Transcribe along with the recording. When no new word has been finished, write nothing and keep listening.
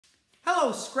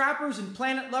Hello scrappers and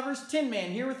planet lovers, Tin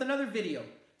Man here with another video.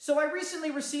 So I recently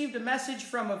received a message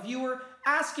from a viewer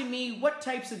asking me what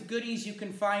types of goodies you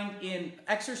can find in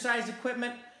exercise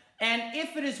equipment and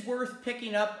if it is worth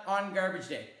picking up on garbage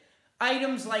day.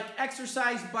 Items like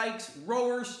exercise bikes,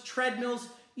 rowers, treadmills,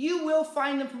 you will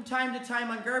find them from time to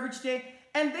time on garbage day,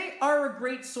 and they are a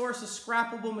great source of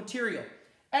scrappable material.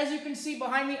 As you can see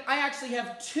behind me, I actually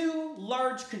have two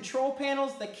large control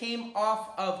panels that came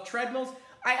off of treadmills.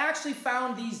 I actually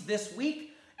found these this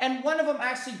week, and one of them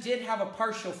actually did have a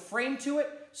partial frame to it.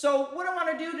 So what I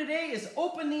want to do today is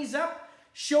open these up,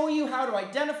 show you how to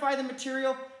identify the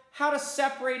material, how to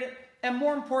separate it, and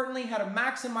more importantly, how to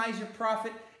maximize your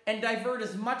profit and divert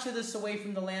as much of this away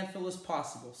from the landfill as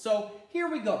possible. So here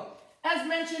we go. As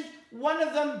mentioned, one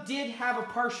of them did have a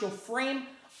partial frame.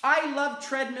 I love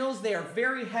treadmills, they are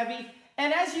very heavy,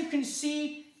 and as you can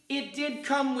see, it did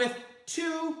come with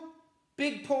two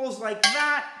big poles like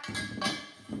that.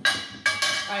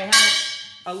 I have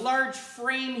a large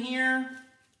frame here,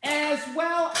 as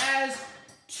well as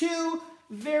two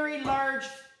very large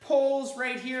poles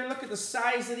right here. Look at the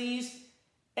size of these.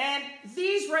 And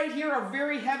these right here are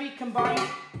very heavy combined.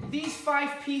 These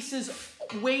 5 pieces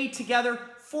weigh together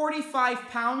 45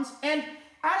 pounds. And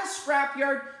at a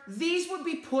scrapyard, these would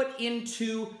be put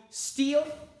into steel.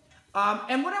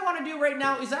 And what I want to do right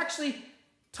now is actually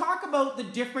talk about the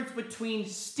difference between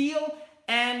steel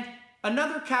and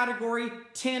another category,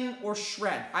 tin or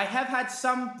shred. I have had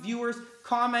some viewers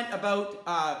comment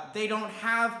about they don't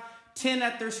have tin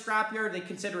at their scrapyard, they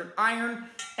consider it iron,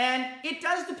 and it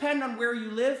does depend on where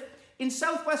you live. In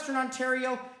southwestern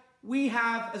Ontario, we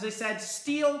have, as I said,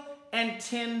 steel and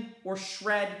tin or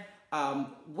shred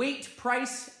weight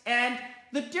price, and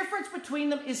the difference between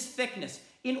them is thickness.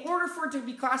 In order for it to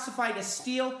be classified as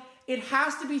steel, it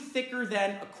has to be thicker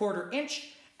than 1/4 inch,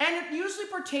 and it usually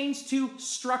pertains to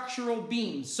structural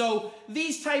beams. So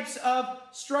these types of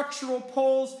structural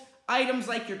poles, items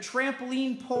like your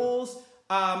trampoline poles,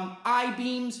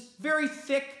 I-beams, very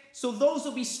thick, so those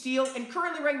will be steel. And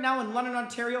currently right now in London,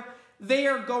 Ontario, they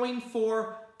are going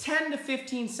for 10 to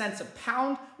 15 cents a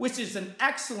pound, which is an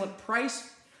excellent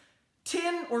price.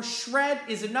 Tin or shred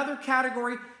is another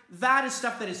category. That is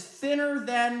stuff that is thinner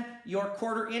than your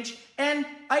 1/4 inch. And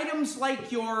items like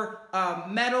your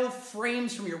metal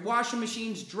frames from your washing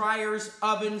machines, dryers,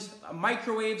 ovens,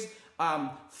 microwaves,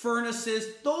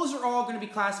 furnaces, those are all going to be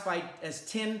classified as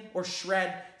tin or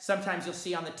shred. Sometimes you'll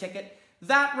see on the ticket.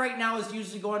 That right now is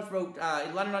usually going for about,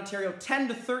 in London, Ontario, 10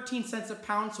 to 13 cents a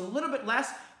pound, so a little bit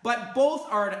less, but both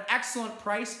are at an excellent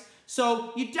price.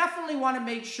 So you definitely want to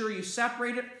make sure you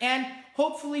separate it, and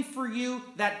hopefully for you,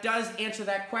 that does answer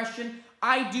that question.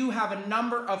 I do have a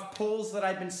number of poles that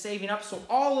I've been saving up, so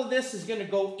all of this is going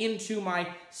to go into my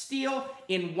steel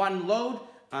in one load.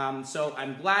 So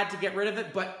I'm glad to get rid of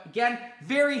it, but again,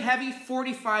 very heavy,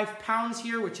 45 pounds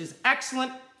here, which is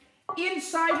excellent.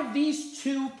 Inside of these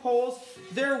two poles,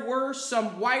 there were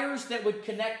some wires that would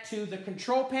connect to the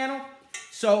control panel.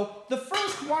 So the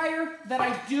first wire that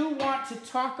I do want to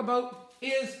talk about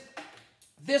is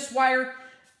this wire.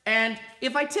 And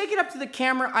if I take it up to the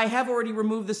camera, I have already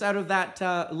removed this out of that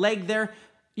leg there.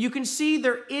 You can see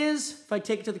there is, if I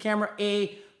take it to the camera,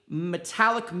 a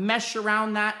metallic mesh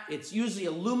around that. It's usually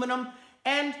aluminum.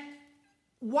 And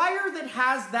wire that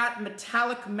has that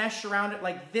metallic mesh around it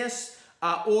like this,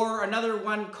 or another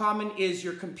one common is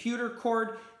your computer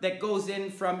cord that goes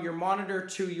in from your monitor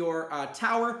to your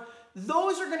tower.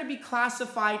 Those are going to be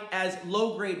classified as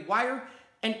low-grade wire.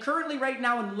 And currently right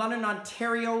now in London,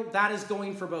 Ontario, that is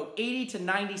going for about 80 to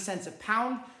 90 cents a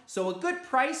pound. So a good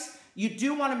price. You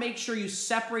do want to make sure you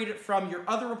separate it from your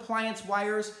other appliance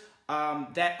wires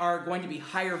that are going to be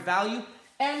higher value.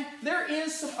 And there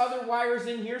is some other wires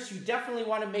in here, so you definitely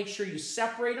want to make sure you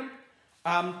separate them.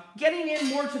 Getting in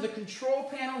more to the control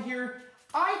panel here,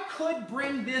 I could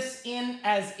bring this in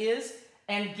as is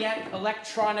and get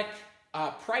electronic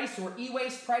price or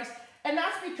e-waste price. And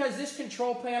that's because this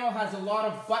control panel has a lot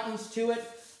of buttons to it.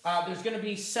 There's going to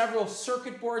be several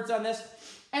circuit boards on this.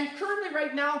 And currently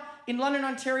right now in London,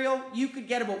 Ontario, you could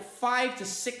get about 5 to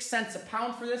 6 cents a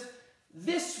pound for this.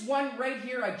 This one right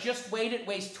here, I just weighed it,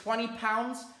 weighs 20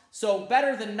 pounds. So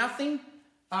better than nothing.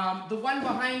 The one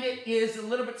behind it is a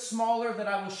little bit smaller that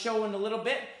I will show in a little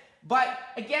bit. But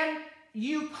again,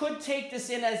 you could take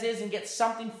this in as is and get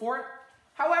something for it.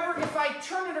 However, if I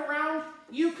turn it around,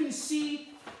 you can see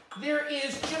there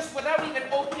is, just without even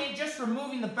opening, just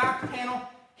removing the back panel,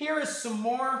 here is some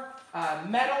more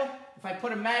metal. If I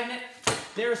put a magnet,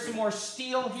 there's some more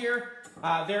steel here.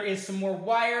 There is some more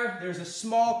wire. There's a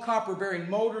small copper bearing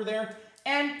motor there.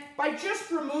 And by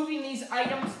just removing these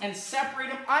items and separate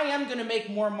them, I am going to make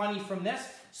more money from this.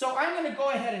 So I'm going to go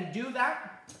ahead and do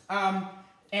that.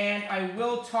 And I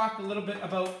will talk a little bit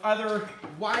about other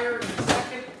wire in a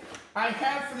second. I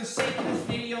have, for the sake of this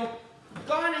video,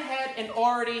 gone ahead and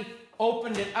already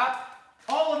opened it up.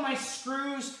 All of my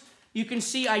screws, you can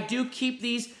see I do keep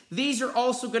these. These are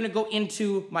also going to go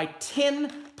into my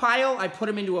tin pile. I put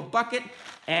them into a bucket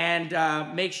and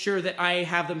make sure that I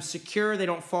have them secure. They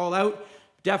don't fall out.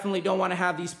 Definitely don't want to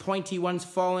have these pointy ones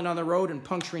falling on the road and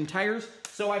puncturing tires.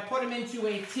 So I put them into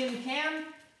a tin can,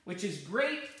 which is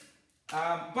great.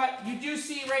 But you do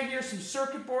see right here some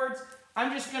circuit boards.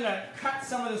 I'm just going to cut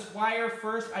some of this wire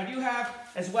first. I do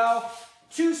have, as well,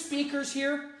 2 speakers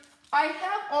here. I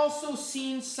have also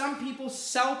seen some people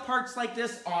sell parts like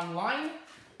this online.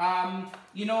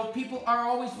 You know, people are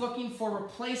always looking for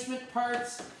replacement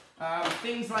parts,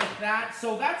 things like that.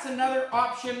 So that's another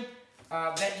option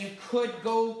that you could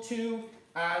go to,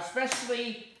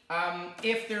 especially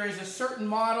if there is a certain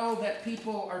model that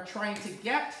people are trying to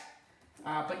get.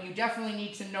 But you definitely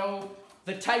need to know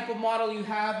the type of model you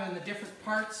have and the different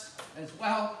parts as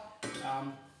well.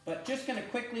 But just going to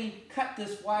quickly cut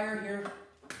this wire here.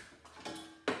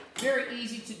 Very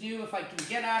easy to do if I can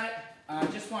get at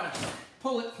it. Just want to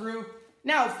pull it through.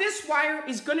 Now, this wire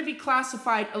is going to be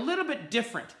classified a little bit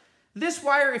different. This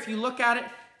wire, if you look at it,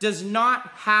 does not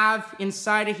have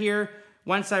inside of here,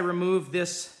 once I remove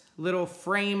this little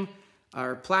frame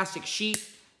or plastic sheet,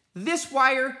 this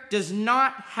wire does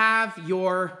not have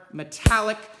your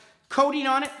metallic coating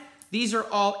on it. These are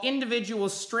all individual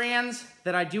strands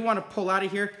that I do want to pull out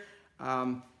of here.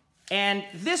 And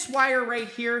this wire right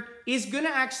here is going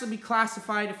to actually be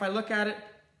classified, if I look at it,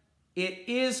 it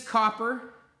is copper.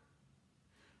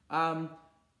 I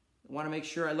want to make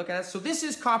sure I look at it. So this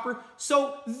is copper.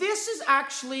 So this is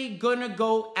actually going to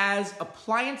go as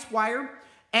appliance wire.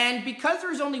 And because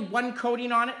there's only one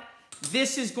coating on it,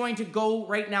 this is going to go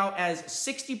right now as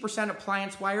 60%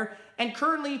 appliance wire. And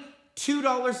currently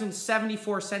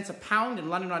 $2.74 a pound in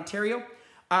London, Ontario.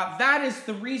 That is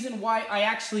the reason why I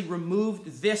actually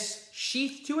removed this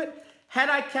sheath to it. Had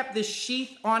I kept this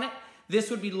sheath on it, this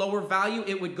would be lower value.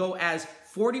 It would go as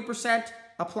 40%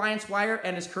 appliance wire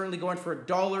and is currently going for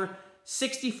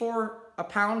 $1.64 a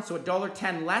pound, so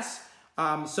 $1.10 less.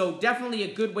 So definitely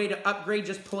a good way to upgrade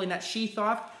just pulling that sheath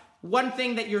off. One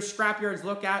thing that your scrapyards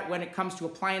look at when it comes to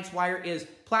appliance wire is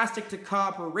plastic to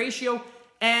copper ratio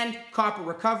and copper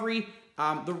recovery.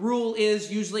 The rule is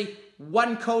usually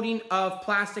one coating of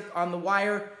plastic on the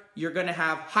wire, you're going to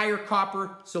have higher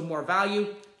copper, so more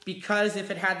value. Because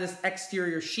if it had this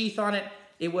exterior sheath on it,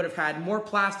 it would have had more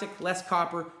plastic, less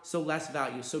copper, so less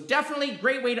value. So definitely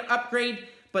great way to upgrade,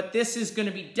 but this is going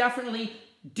to be definitely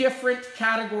different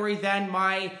category than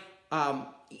my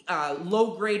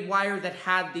low-grade wire that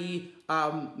had the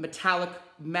metallic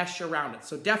mesh around it.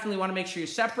 So definitely want to make sure you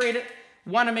separate it.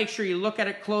 Want to make sure you look at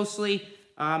it closely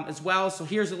as well. So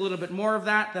here's a little bit more of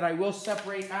that I will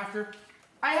separate after.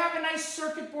 I have a nice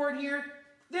circuit board here.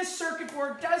 This circuit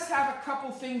board does have a couple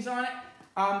things on it.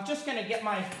 I'm just going to get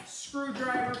my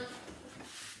screwdriver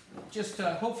just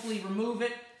to hopefully remove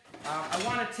it. I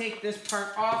want to take this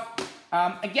part off.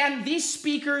 Again, these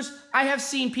speakers, I have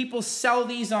seen people sell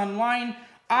these online.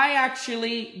 I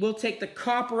actually will take the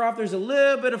copper off. There's a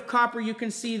little bit of copper you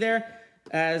can see there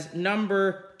as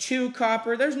number 2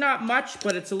 copper. There's not much,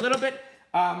 but it's a little bit.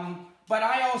 But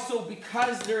I also,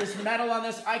 because there is metal on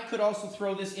this, I could also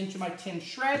throw this into my tin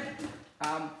shred.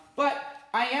 But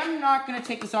I am not going to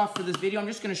take this off for this video. I'm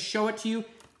just going to show it to you.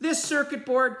 This circuit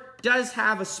board does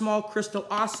have a small crystal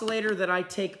oscillator that I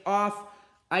take off.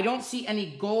 I don't see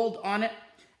any gold on it.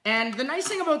 And the nice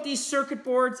thing about these circuit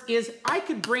boards is I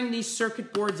could bring these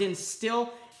circuit boards in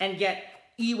still and get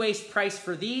e-waste price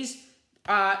for these.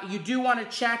 You do want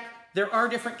to check. There are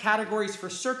different categories for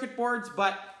circuit boards,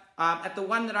 but at the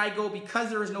one that I go, because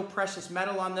there is no precious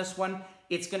metal on this one,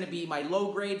 it's going to be my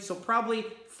low grade, so probably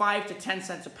 5 to 10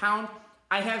 cents a pound.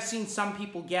 I have seen some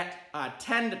people get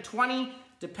 10 to 20,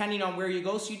 depending on where you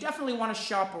go, so you definitely want to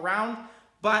shop around.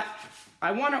 But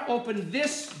I want to open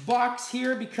this box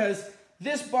here because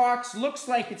this box looks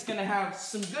like it's going to have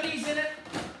some goodies in it.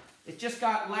 It just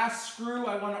got last screw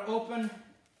I want to open,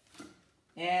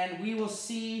 and we will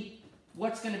see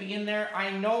what's going to be in there. I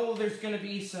know there's going to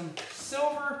be some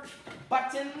silver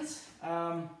buttons.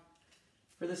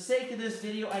 For the sake of this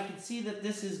video, I can see that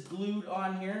this is glued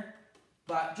on here,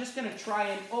 but just going to try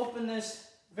and open this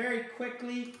very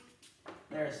quickly.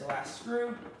 There's the last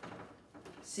screw.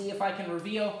 See if I can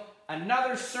reveal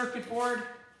another circuit board.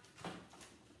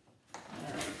 All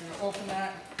right, I'm going to open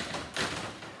that.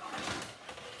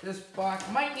 This box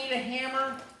might need a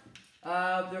hammer.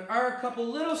 There are a couple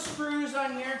little screws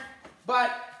on here,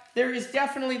 but there is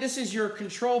definitely, this is your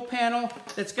control panel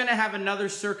that's going to have another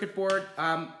circuit board.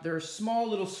 There are small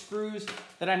little screws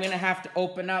that I'm going to have to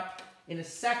open up in a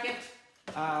second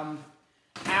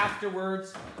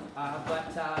afterwards.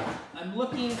 I'm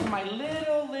looking for my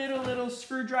little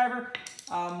screwdriver.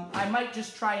 I might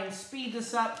just try and speed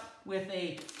this up with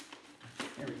a,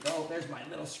 there we go, there's my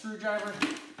little screwdriver.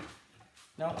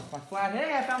 No, it's my flathead.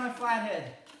 Hey, I found my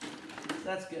flathead.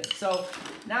 That's good. So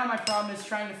now my problem is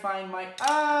trying to find my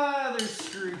other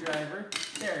screwdriver.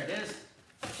 There it is.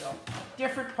 So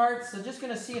different parts. So just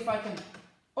going to see if I can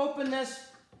open this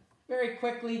very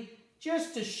quickly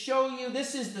just to show you.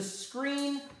 This is the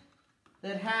screen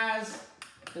that has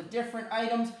the different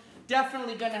items.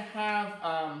 Definitely going to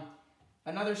have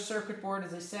another circuit board,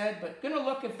 as I said, but going to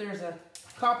look if there's a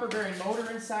copper bearing motor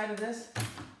inside of this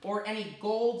or any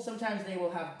gold. Sometimes they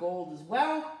will have gold as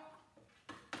well.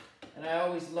 And I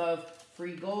always love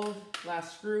free gold.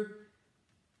 Last screw.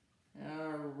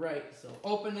 All right, so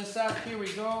open this up. Here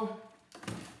we go.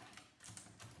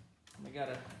 I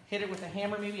gotta hit it with a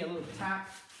hammer, maybe a little tap.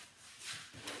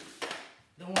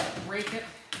 Don't want to break it.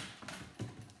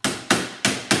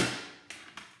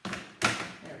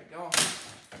 There we go.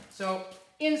 So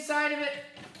inside of it,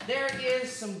 there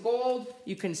is some gold.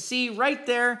 You can see right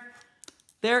there.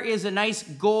 There is a nice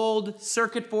gold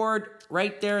circuit board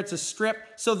right there. It's a strip.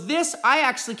 So this, I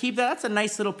actually keep that. That's a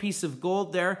nice little piece of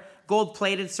gold there.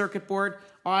 Gold-plated circuit board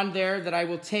on there that I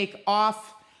will take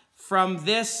off from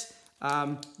this.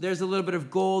 There's a little bit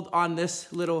of gold on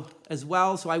this little as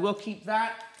well. So I will keep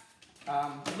that.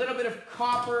 A little bit of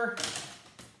copper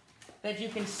that you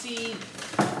can see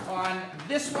on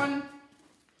this one.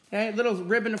 Okay, a little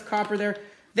ribbon of copper there.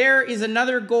 There is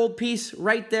another gold piece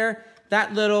right there.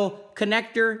 That little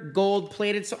connector, gold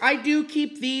plated. So I do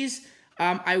keep these.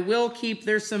 I will keep,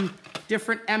 there's some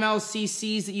different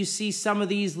MLCCs that you see. Some of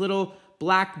these little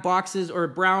black boxes or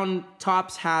brown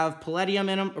tops have palladium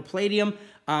in them or palladium.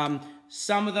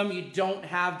 Some of them you don't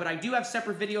have, but I do have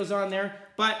separate videos on there.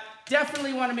 But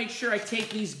definitely want to make sure I take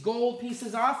these gold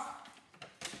pieces off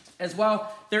as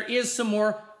well. There is some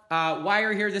more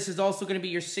wire here. This is also going to be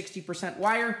your 60%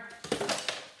 wire.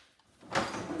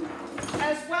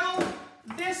 As well,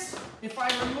 this, if I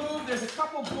remove, there's a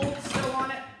couple bolts still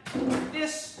on it.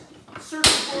 This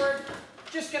circuit board,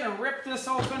 just going to rip this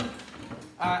open.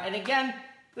 And again,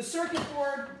 the circuit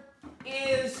board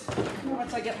is,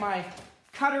 once I get my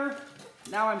cutter,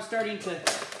 now I'm starting to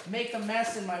make a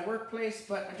mess in my workplace,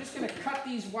 but I'm just going to cut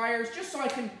these wires just so I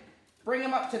can bring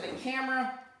them up to the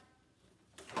camera.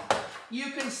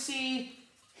 You can see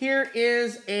here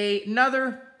is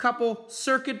another couple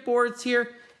circuit boards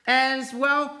here. As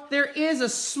well, there is a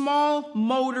small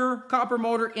motor, copper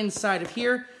motor inside of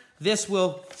here. This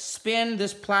will spin,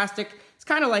 this plastic. It's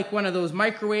kind of like one of those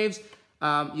microwaves.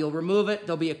 You'll remove it.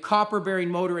 There'll be a copper bearing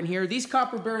motor in here. These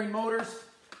copper bearing motors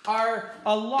are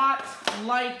a lot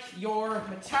like your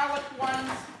metallic ones,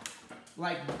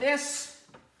 like this.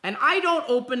 And I don't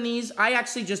open these. I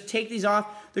actually just take these off.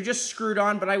 They're just screwed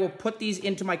on, but I will put these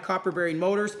into my copper bearing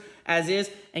motors as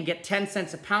is and get 10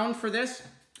 cents a pound for this.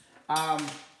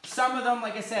 Some of them,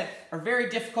 like I said, are very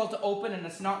difficult to open and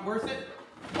it's not worth it.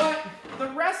 But the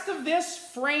rest of this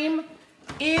frame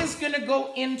is going to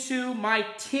go into my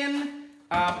tin.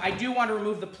 I do want to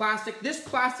remove the plastic. This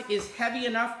plastic is heavy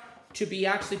enough to be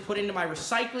actually put into my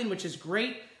recycling, which is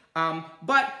great.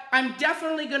 But I'm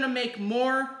definitely going to make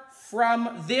more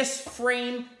from this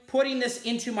frame, putting this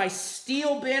into my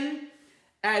steel bin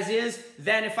as is,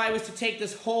 than if I was to take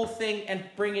this whole thing and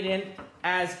bring it in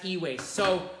as e-waste.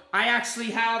 So I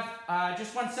actually have,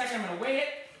 just 1 second, I'm going to weigh it.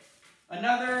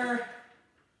 Another,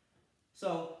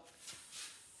 so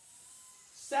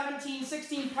 17,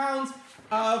 16 pounds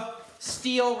of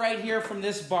steel right here from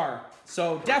this bar.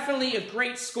 So definitely a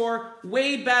great score,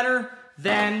 way better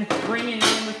than bringing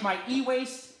it in with my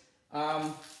e-waste.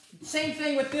 Same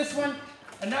thing with this one,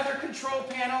 another control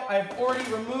panel. I've already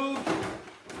removed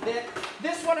it.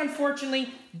 This one,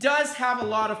 unfortunately, does have a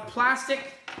lot of plastic.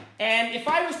 And if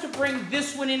I was to bring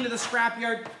this one into the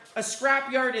scrapyard, a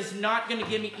scrapyard is not going to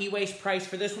give me e-waste price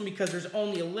for this one because there's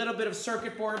only a little bit of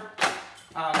circuit board.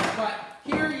 But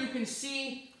here you can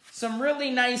see some really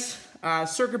nice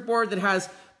circuit board that has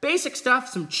basic stuff,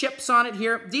 some chips on it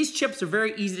here. These chips are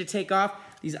very easy to take off.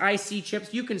 These IC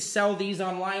chips, you can sell these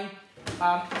online.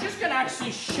 Just going to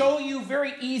actually show you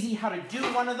very easy how to do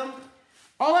one of them.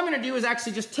 All I'm going to do is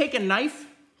actually just take a knife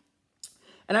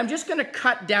and I'm just going to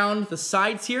cut down the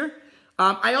sides here.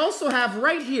 I also have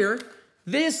right here,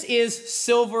 this is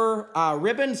silver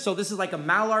ribbon. So this is like a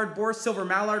mallard bore, silver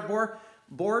mallard bore.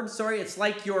 board, sorry. It's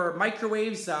like your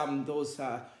microwaves, those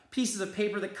pieces of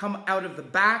paper that come out of the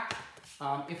back.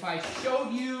 If I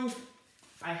showed you,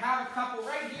 I have a couple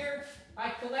right here. I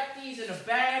collect these in a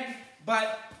bag,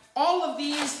 but all of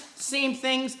these, same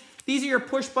things. These are your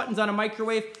push buttons on a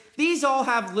microwave. These all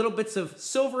have little bits of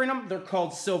silver in them. They're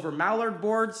called silver mallard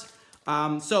boards.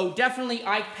 So definitely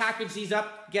I package these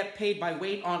up, get paid by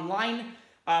weight online.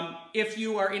 If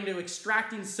you are into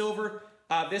extracting silver,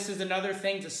 this is another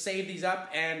thing to save these up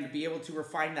and be able to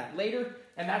refine that later.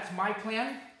 And that's my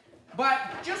plan. But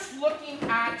just looking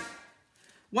at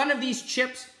one of these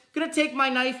chips, I'm gonna take my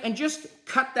knife and just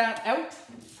cut that out.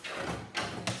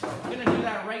 I'm gonna do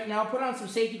that right now. Put on some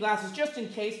safety glasses just in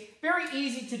case. Very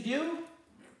easy to do.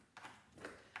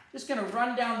 Just gonna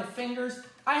run down the fingers.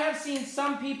 I have seen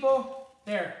some people,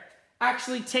 there,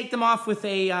 actually take them off with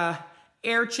a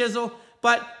air chisel.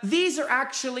 But these are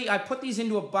actually, I put these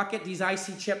into a bucket, these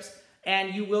IC chips,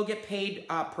 and you will get paid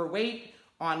per weight.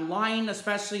 Online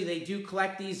especially, they do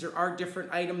collect these. There are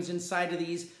different items inside of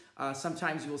these.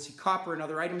 Sometimes you will see copper and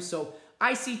other items. So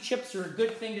IC chips are a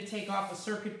good thing to take off of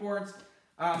circuit boards.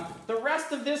 The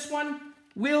rest of this one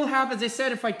will have, as I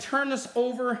said, if I turn this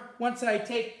over, once I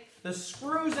take the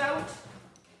screws out,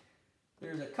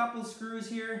 there's a couple screws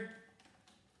here.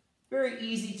 Very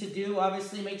easy to do.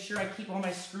 Obviously, make sure I keep all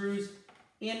my screws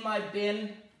in my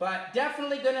bin, but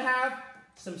definitely gonna have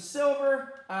some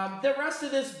silver. The rest of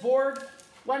this board,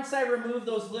 once I remove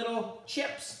those little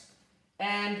chips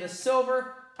and the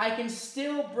silver, I can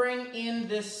still bring in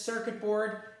this circuit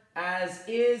board as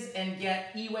is and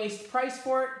get e-waste price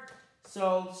for it.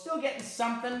 So still getting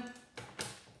something.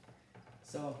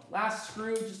 So last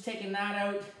screw, just taking that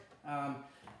out.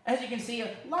 As you can see,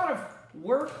 a lot of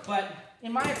work, but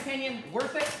in my opinion,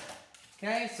 worth it.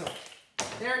 Okay, so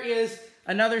there is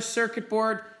another circuit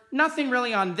board. Nothing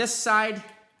really on this side,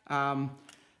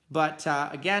 but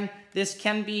again, this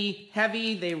can be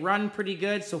heavy. They run pretty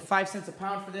good, so 5 cents a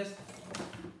pound for this.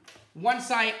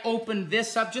 Once I open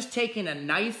this up, just taking a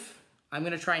knife, I'm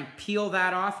gonna try and peel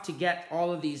that off to get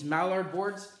all of these mallard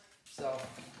boards. So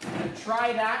I'm gonna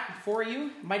try that for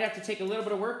you. Might have to take a little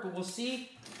bit of work, but we'll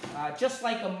see. Just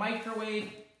like a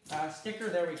microwave sticker,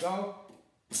 there we go.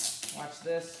 Watch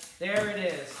this, there it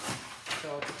is.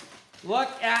 So look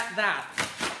at that.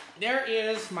 There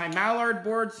is my mallard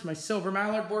boards, my silver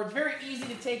mallard boards. Very easy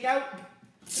to take out.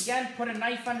 Again, put a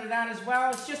knife under that as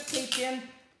well. It's just taped in.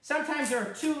 Sometimes there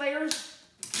are 2 layers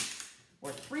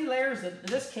or 3 layers in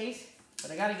this case,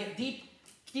 but I gotta get deep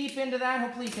into that.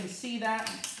 Hopefully you can see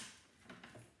that.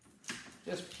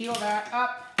 Just peel that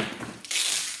up.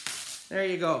 There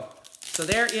you go. So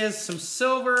there is some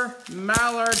silver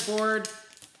mallard board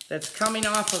that's coming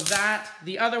off of that.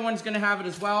 The other one's gonna have it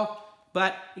as well.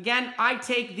 But again, I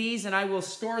take these and I will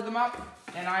store them up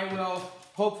and I will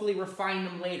hopefully refine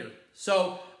them later.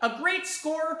 So a great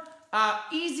score.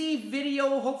 Easy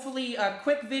video, hopefully a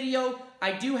quick video.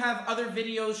 I do have other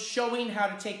videos showing how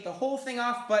to take the whole thing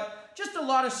off, but just a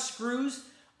lot of screws.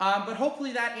 But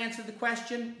hopefully that answered the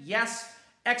question. Yes,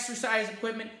 exercise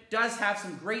equipment does have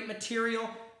some great material.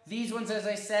 These ones, as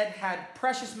I said, had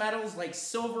precious metals like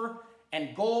silver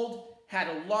and gold, had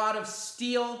a lot of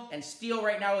steel, and steel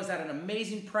right now is at an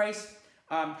amazing price.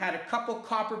 Had a couple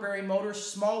Copperberry motors,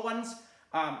 small ones,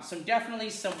 definitely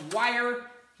some wire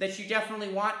that you definitely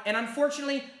want. And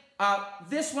unfortunately,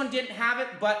 this one didn't have it,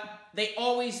 but they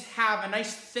always have a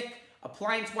nice thick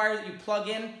appliance wire that you plug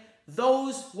in.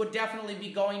 Those would definitely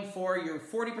be going for your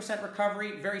 40%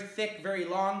 recovery, very thick, very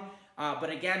long. But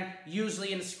again,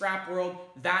 usually in the scrap world,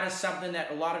 that is something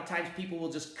that a lot of times people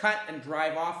will just cut and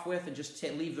drive off with and just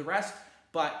leave the rest.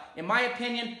 But in my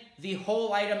opinion, the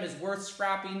whole item is worth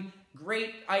scrapping.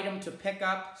 Great item to pick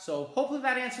up. So hopefully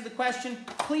that answered the question.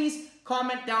 Please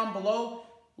comment down below.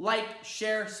 Like,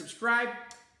 share, subscribe.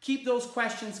 Keep those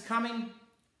questions coming.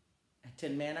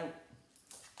 Tin Man out.